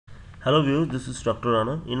Hello viewers, this is Dr.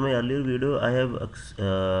 Rana. In my earlier video, I have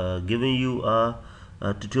given you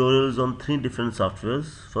tutorials on three different softwares.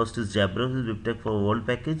 First is Jabra, which is BibTeX for World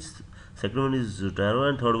Package. Second one is Zotero,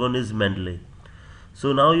 and third one is Mendeley.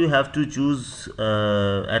 So now you have to choose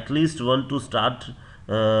at least one to start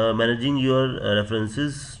managing your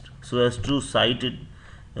references so as to cite it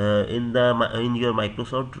in your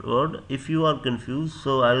Microsoft Word. If you are confused,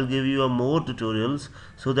 so I will give you a more tutorials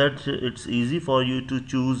so that it's easy for you to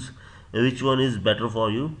choose which one is better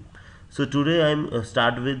for you. So today I'm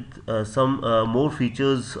start with some more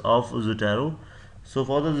features of Zotero. So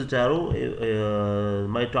for the Zotero,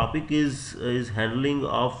 my topic is handling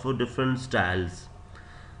of different styles.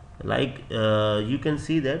 Like you can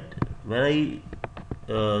see that when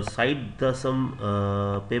I cite the some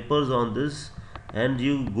papers on this, and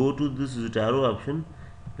you go to this Zotero option.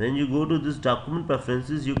 When you go to this document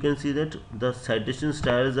preferences, you can see that the citation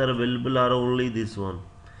styles are available are only this one.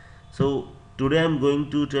 So today I'm going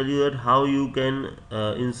to tell you that how you can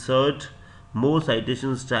insert more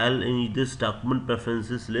citation style in this document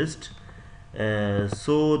preferences list.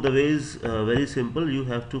 So the way is very simple. You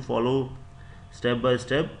have to follow step by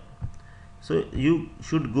step. So you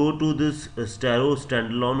should go to this Zotero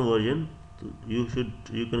standalone version. You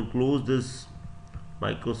can close this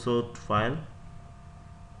Microsoft file.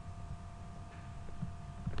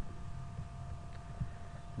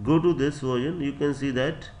 Go to this version. You can see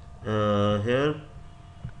that here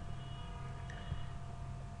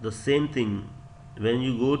the same thing. When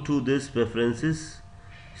you go to this preferences,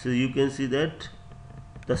 so you can see that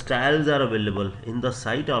the styles are available in the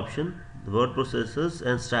cite option. The word processors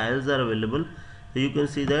and styles are available. So you can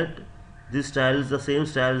see that these styles, the same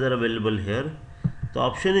styles are available here. The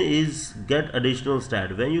option is get additional style.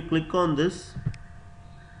 When you click on this,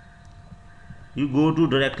 you go to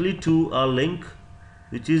directly to a link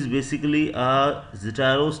which is basically a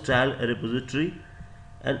Zotero style repository,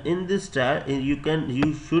 and in this style you can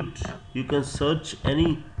search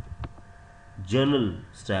any journal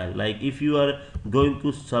style. Like if you are going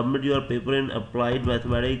to submit your paper in applied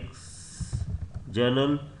mathematics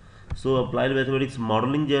journal, so applied mathematics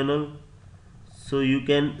modeling journal, so you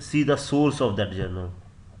can see the source of that journal.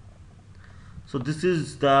 So this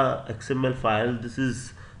is the XML file, this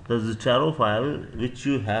is the Zotero file which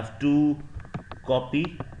you have to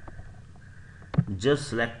copy. Just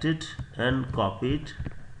select it and copy it.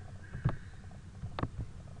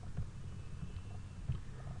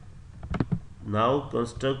 Now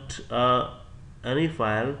construct any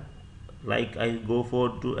file. Like I go for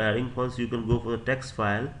to adding first, you can go for the text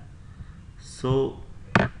file. So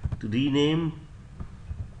to rename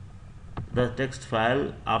the text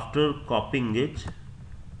file after copying it,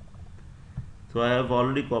 so I have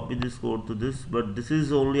already copied this code to this, but this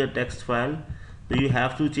is only a text file, so you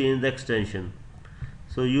have to change the extension.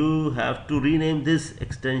 So you have to rename this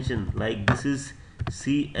extension, like this is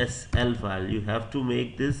CSL file. You have to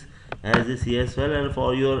make this as a CSL, and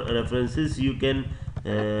for your references you can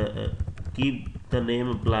keep the name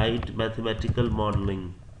applied mathematical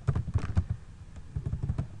modeling.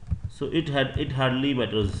 So it hardly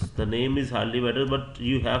matters, the name is hardly matter, but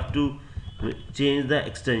you have to change the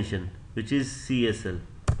extension which is CSL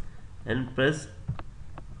and press.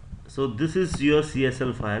 So this is your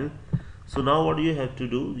CSL file. So now what you have to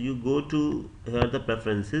do, you go to here the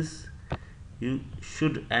preferences, you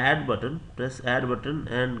should add button, press add button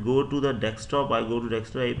and go to the desktop. I go to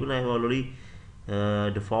desktop icon. I have already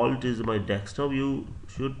default is my desktop. You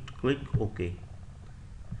should click OK.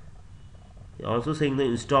 Also saying the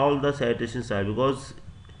install the citation style, because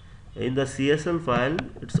in the CSL file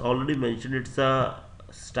it's already mentioned it's a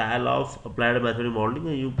style of applied mathematical modeling,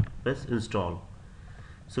 and you press install.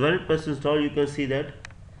 So when you press install, you can see that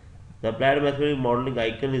the applied mathematical modeling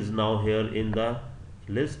icon is now here in the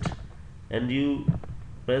list, and you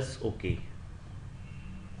press OK.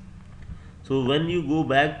 So when you go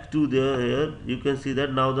back to here, you can see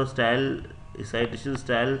that now the style citation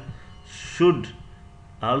style should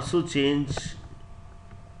also change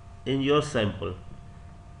in your sample.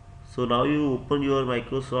 So now you open your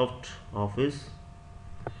Microsoft Office.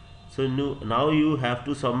 So now you have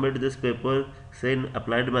to submit this paper, say in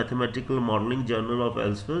applied mathematical modeling journal of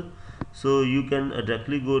Elsevier. So you can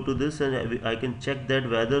directly go to this, and I can check that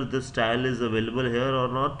whether this style is available here or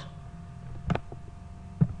not.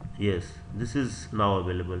 Yes, this is now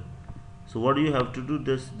available. So what do you have to do,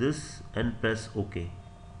 this and press OK.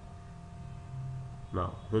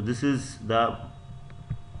 Now so this is the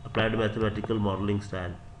applied mathematical modeling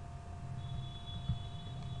style.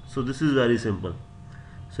 So this is very simple.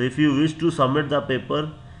 So if you wish to submit the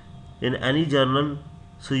paper in any journal,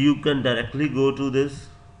 so you can directly go to this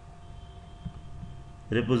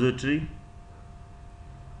repository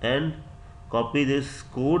and copy this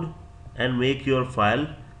code and make your file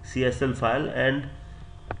CSL file and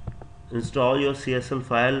install your CSL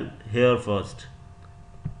file here first.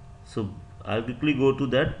 So I'll quickly go to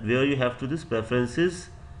that, where you have to this preferences,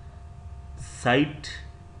 site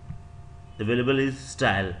available is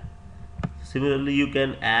style. Similarly, you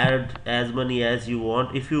can add as many as you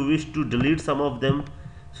want. If you wish to delete some of them,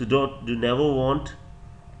 so you never want,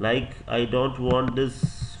 like I don't want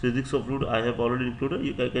this physics of fluid, I have already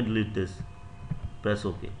included, I can delete this, press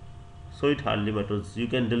OK. So it hardly matters, you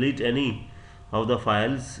can delete any of the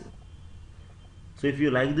files. So if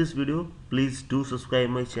you like this video, please do subscribe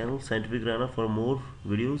my channel Scientific Runner for more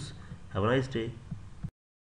videos. Have a nice day.